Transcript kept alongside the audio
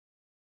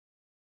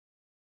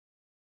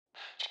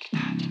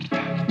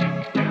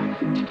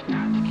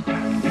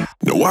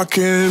No, I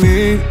can't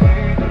eat,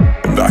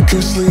 and I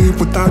can't sleep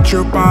without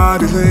your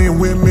body laying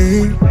with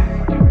me.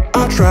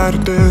 I tried to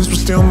dance, but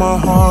still my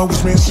heart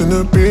was missing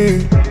a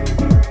beat.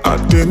 I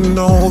didn't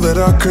know that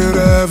I could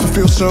ever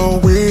feel so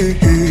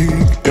weak,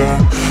 yeah.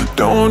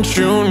 Don't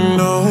you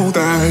know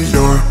that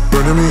you're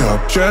burning me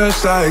up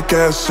just like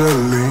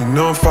gasoline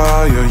on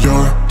fire?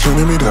 You're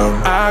turning me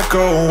down, I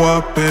go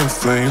up in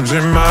flames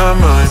in my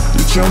mind.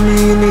 You tell me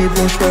you need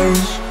more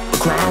space, I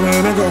cry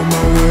when I go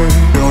my way.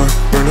 You're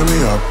burning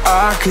me up,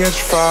 I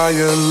catch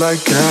fire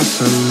like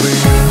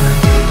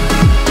gasoline.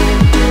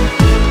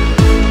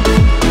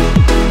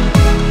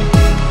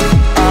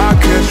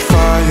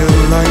 Fire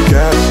like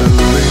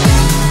gasoline.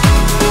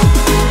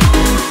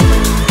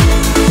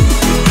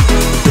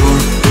 You're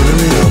burning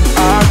me up, I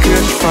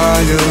catch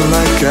fire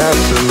like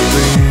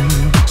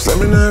gasoline.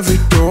 Slamming every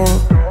door,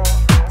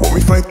 when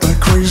we fight like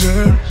crazy,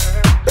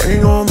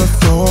 banging on the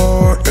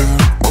floor, yeah.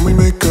 When we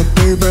make up,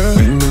 baby,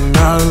 in and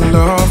out of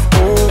love,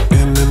 oh,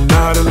 in and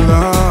out of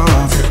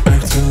love. You're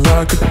acting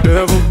like a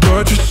devil,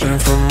 but you're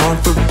sent from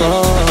up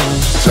above.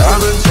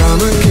 Time and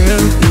time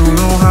again, you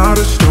know how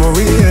the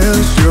story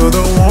ends. You're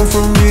the one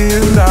for me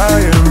and I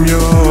am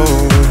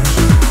yours.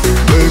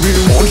 Baby,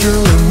 won't you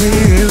let me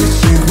in?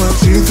 Sink my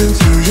teeth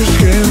into your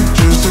skin,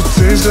 just a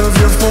taste of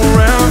your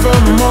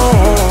forevermore.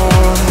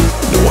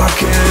 No, I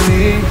can't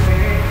eat,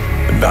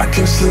 and I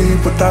can't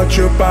sleep without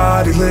your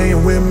body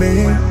laying with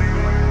me.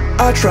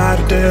 I tried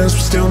to dance,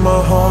 but still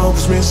my heart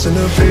was missing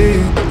a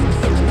beat.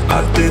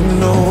 I didn't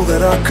know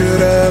that I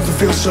could ever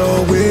feel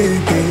so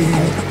weak.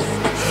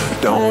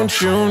 Don't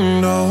you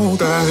know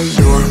that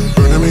you're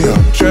burning me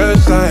up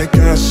just like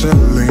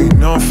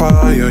gasoline on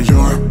fire?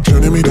 You're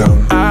turning me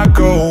down, I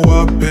go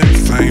up in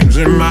flames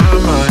in my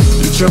mind.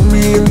 You tell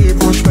me you need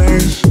more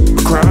space,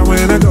 I cry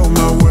when I go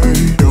my way.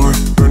 You're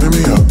burning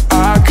me up,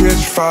 I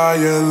catch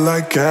fire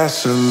like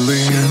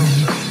gasoline.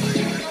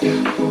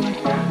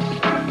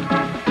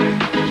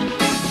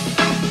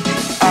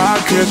 I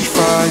catch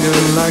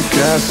fire like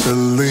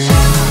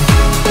gasoline.